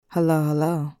Hello,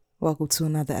 hello. Welcome to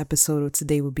another episode of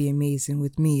Today Will Be Amazing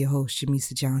with me, your host,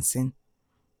 Jamisa Johnson.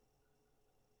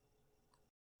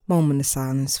 Moment of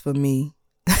silence for me.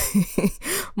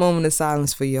 Moment of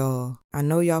silence for y'all. I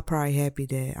know y'all probably happy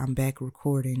that I'm back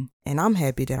recording, and I'm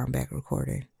happy that I'm back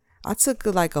recording. I took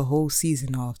a whole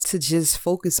season off to just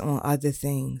focus on other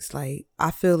things.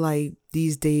 I feel like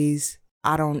these days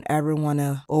I don't ever want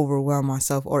to overwhelm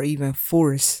myself or even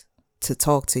force to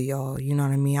talk to y'all. You know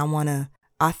what I mean?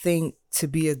 I think to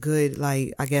be a good,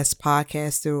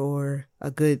 podcaster or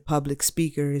a good public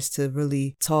speaker is to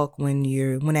really talk when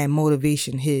that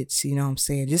motivation hits, you know what I'm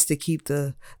saying? Just to keep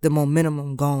the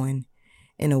momentum going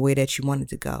in a way that you want it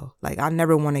to go. I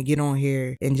never want to get on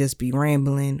here and just be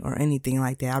rambling or anything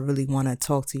like that. I really want to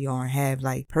talk to y'all and have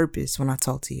purpose when I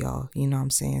talk to y'all, you know what I'm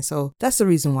saying? So that's the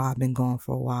reason why I've been going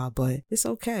for a while, but it's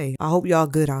okay. I hope y'all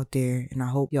good out there, and I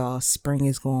hope y'all spring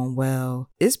is going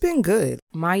well. It's been good.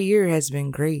 My year has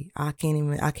been great. I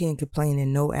can't complain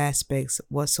in no aspects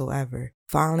whatsoever.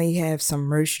 Finally have some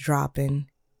merch dropping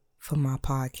for my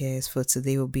podcast for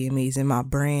Today Will Be Amazing, my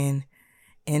brand.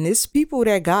 And it's people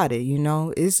that got it, you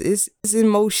know, it's in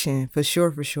motion for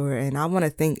sure. And I want to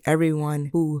thank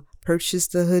everyone who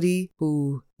purchased the hoodie,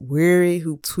 who wear it,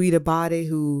 who tweet about it,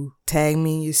 who tag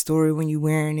me in your story when you're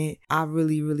wearing it. I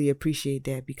really, really appreciate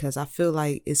that, because I feel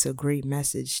like it's a great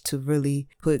message to really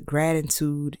put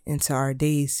gratitude into our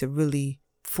days, to really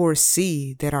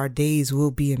foresee that our days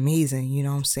will be amazing. You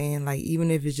know what I'm saying?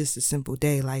 Even if it's just a simple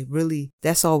day, really,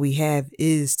 that's all we have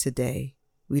is today.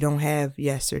 We don't have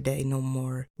yesterday no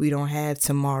more. We don't have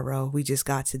tomorrow. We just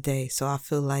got today. So I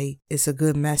feel like it's a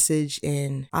good message,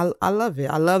 and I love it.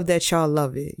 I love that y'all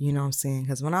love it. You know what I'm saying?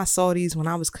 Because when I saw these, when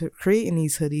I was creating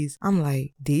these hoodies, I'm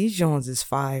like, these Jones is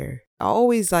fire. I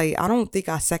always I don't think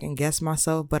I second guess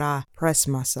myself, but I press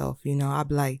myself. You know, I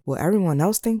be like, well, everyone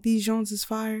else think these Jones is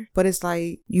fire? But it's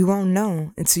you won't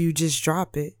know until you just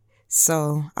drop it.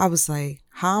 So I was like,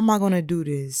 how am I going to do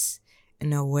this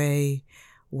in a way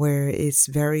where it's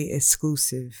very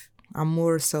exclusive? I'm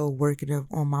more so working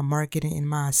on my marketing and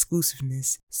my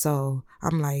exclusiveness. So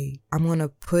I'm going to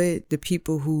put the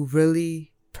people who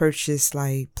really purchase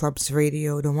Plumps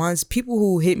Radio, the ones, people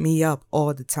who hit me up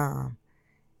all the time,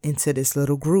 into this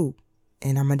little group.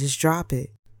 And I'm going to just drop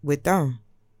it with them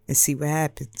and see what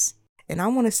happens. And I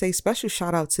want to say special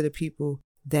shout out to the people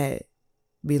that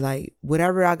be like,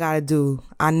 whatever I got to do,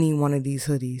 I need one of these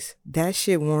hoodies. That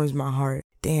shit warms my heart.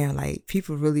 Damn,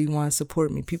 people really want to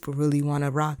support me. People really want to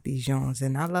rock these Jones,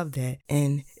 and I love that.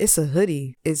 And it's a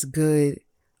hoodie. It's good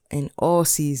in all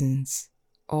seasons.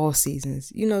 All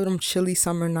seasons. You know, them chilly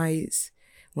summer nights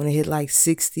when it hit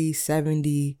 60,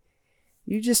 70,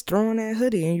 you just throw on that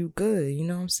hoodie and you good. You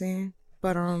know what I'm saying?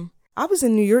 But I was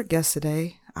in New York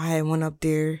yesterday. I had went up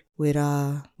there with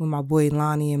my boy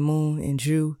Lonnie and Moon and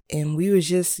Drew, and we was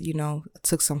just,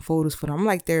 took some photos for them.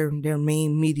 I'm their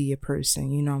main media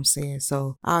person, you know what I'm saying?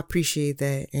 So I appreciate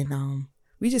that. And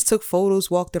we just took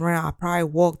photos, walked around. I probably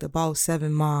walked about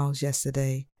 7 miles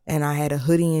yesterday, and I had a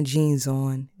hoodie and jeans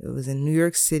on. It was in New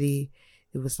York City.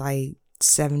 It was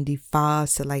 75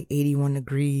 to 81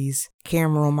 degrees.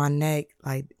 Camera on my neck.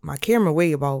 My camera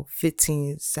weighed about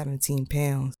 15, 17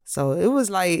 pounds. So it was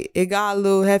it got a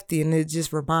little hefty, and it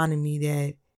just reminded me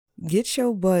that get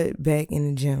your butt back in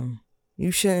the gym. You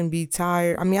shouldn't be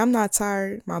tired. I mean, I'm not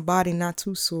tired. My body not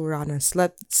too sore. I done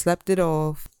slept it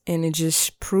off, and it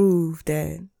just proved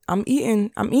that I'm eating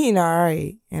all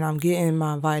right, and I'm getting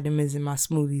my vitamins and my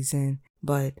smoothies in,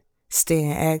 but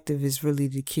staying active is really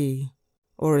the key.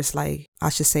 Or it's I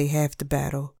should say half the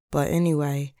battle. But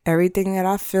anyway, everything that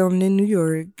I filmed in New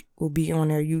York will be on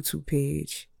their YouTube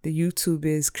page. The YouTube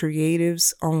is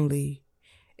Creatives Only,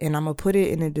 and I'm going to put it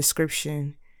in the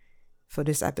description for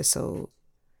this episode.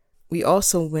 We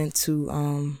also went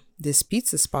to this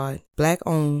pizza spot, Black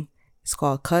owned. It's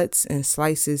called Cuts and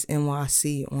Slices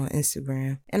NYC on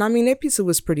Instagram. And I mean, their pizza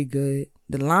was pretty good.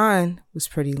 The line was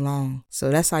pretty long. So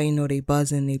that's how you know they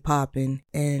buzzing, they popping.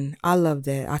 And I love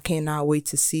that. I cannot wait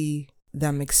to see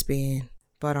them expand.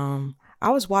 But I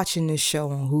was watching this show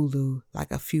on Hulu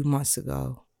a few months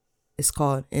ago. It's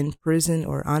called In Prison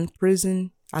or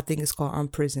Unprison. I think it's called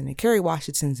Unprison, and Kerry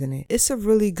Washington's in it. It's a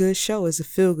really good show. It's a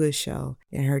feel-good show.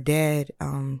 And her dad,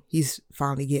 he's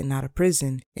finally getting out of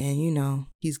prison, and,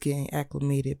 he's getting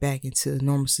acclimated back into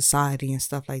normal society and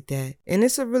stuff like that. And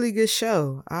it's a really good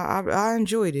show. I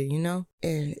enjoyed it, And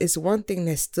it's one thing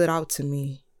that stood out to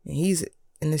me, and he's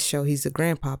in this show, he's a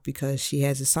grandpa because she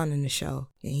has a son in the show.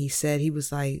 And he said, he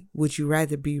was like, would you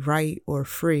rather be right or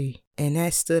free? And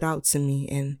that stood out to me.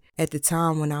 And at the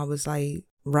time when I was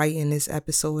writing this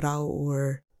episode out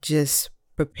or just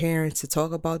preparing to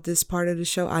talk about this part of the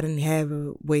show, I didn't have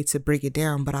a way to break it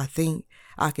down, but I think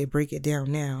I could break it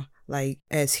down now. Like,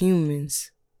 as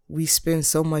humans, we spend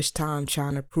so much time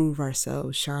trying to prove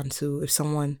ourselves, if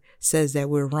someone says that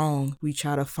we're wrong, we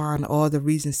try to find all the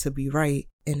reasons to be right.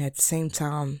 And at the same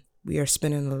time, we are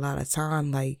spending a lot of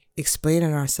time like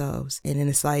explaining ourselves. And then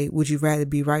it's like, would you rather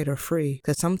be right or free?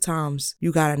 Because sometimes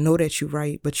you got to know that you're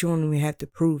right, but you don't even have to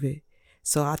prove it.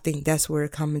 So I think that's where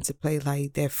it comes into play,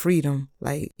 like that freedom.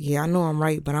 Like, yeah, I know I'm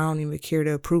right, but I don't even care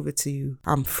to prove it to you.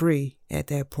 I'm free at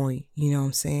that point. You know what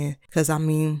I'm saying? Because I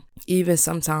mean, even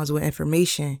sometimes with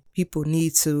information, people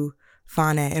need to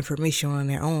find that information on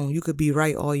their own. You could be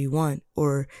right all you want,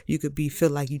 or you could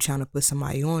feel like you're trying to put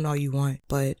somebody on all you want.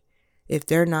 But if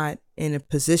they're not in a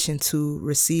position to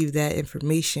receive that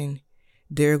information,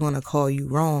 they're going to call you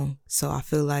wrong. So I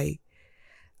feel like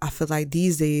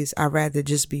these days I'd rather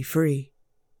just be free.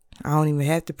 I don't even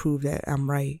have to prove that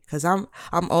I'm right, because I'm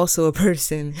also a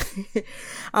person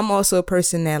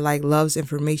that like loves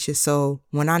information. So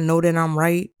when I know that I'm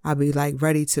right, I'll be like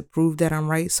ready to prove that I'm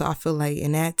right. So I feel like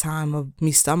in that time of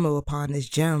me stumble upon this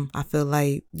gem, I feel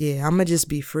like, yeah, I'm gonna just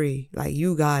be free. Like,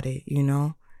 you got it, you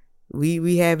know.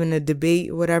 We having a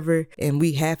debate or whatever, and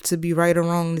we have to be right or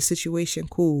wrong in the situation,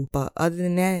 cool. But other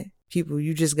than that, people,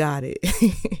 you just got it.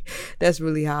 That's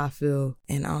really how I feel.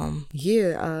 And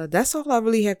that's all I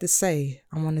really have to say.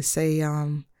 I want to say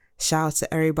shout out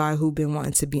to everybody who been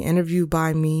wanting to be interviewed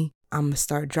by me. I'm gonna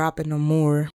start dropping them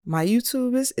more. My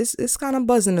YouTube is kind of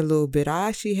buzzing a little bit. I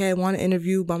actually had one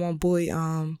interview by my boy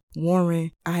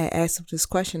Warren. I had asked him this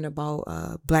question about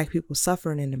black people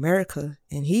suffering in America,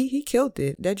 and he killed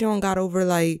it. That joint got over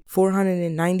like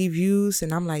 490 views,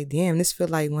 and I'm like, damn, this feel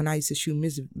like when I used to shoot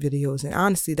music videos. And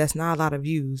honestly, that's not a lot of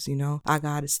views, you know. I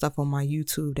got stuff on my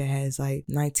YouTube that has like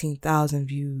 19,000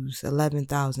 views,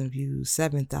 11,000 views,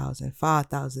 7,000,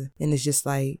 5,000, and it's just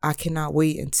like, I cannot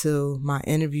wait until my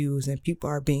interviews and people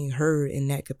are being heard in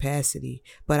that capacity.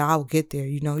 But I'll get there,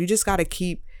 you know. You just gotta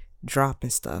keep dropping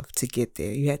stuff to get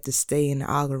there. You have to stay in the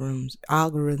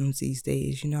algorithms these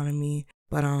days, you know what I mean?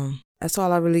 But that's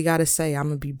all I really gotta say. I'm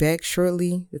gonna be back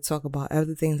shortly to talk about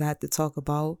other things I have to talk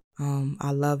about.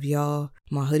 I love y'all.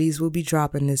 My hoodies will be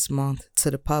dropping this month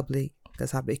to the public,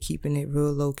 because I've been keeping it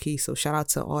real low key. So shout out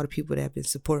to all the people that have been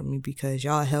supporting me, because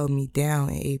y'all held me down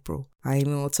in April. I ain't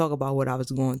even gonna talk about what I was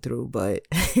going through, but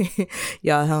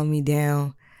y'all held me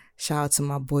down. Shout out to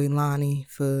my boy Lonnie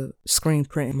for screen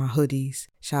printing my hoodies.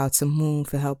 Shout out to Moon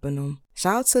for helping them.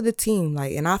 Shout out to the team.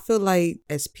 And I feel like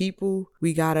as people,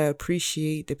 we gotta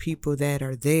appreciate the people that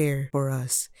are there for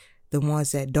us, the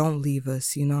ones that don't leave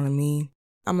us, you know what I mean?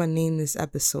 I'm gonna name this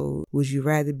episode, Would You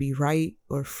Rather Be Right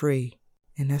or Free?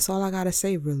 And that's all I gotta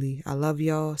say, really. I love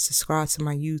y'all. Subscribe to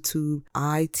my YouTube,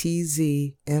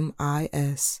 ITZMIS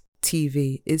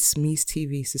TV. It's Mies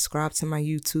TV. Subscribe to my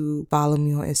YouTube. Follow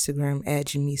me on Instagram at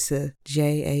Jamisa,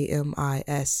 JAMISAAA.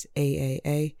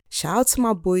 Shout out to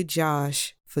my boy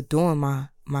Josh for doing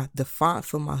the font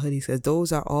for my hoodies, because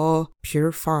those are all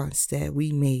pure fonts that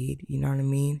we made, you know what I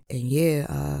mean? And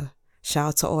yeah, shout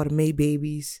out to all the May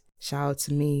babies. Shout out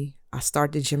to me. I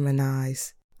start the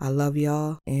Geminis. I love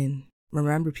y'all, and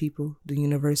remember, people, the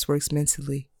universe works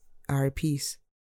mentally. All right, peace.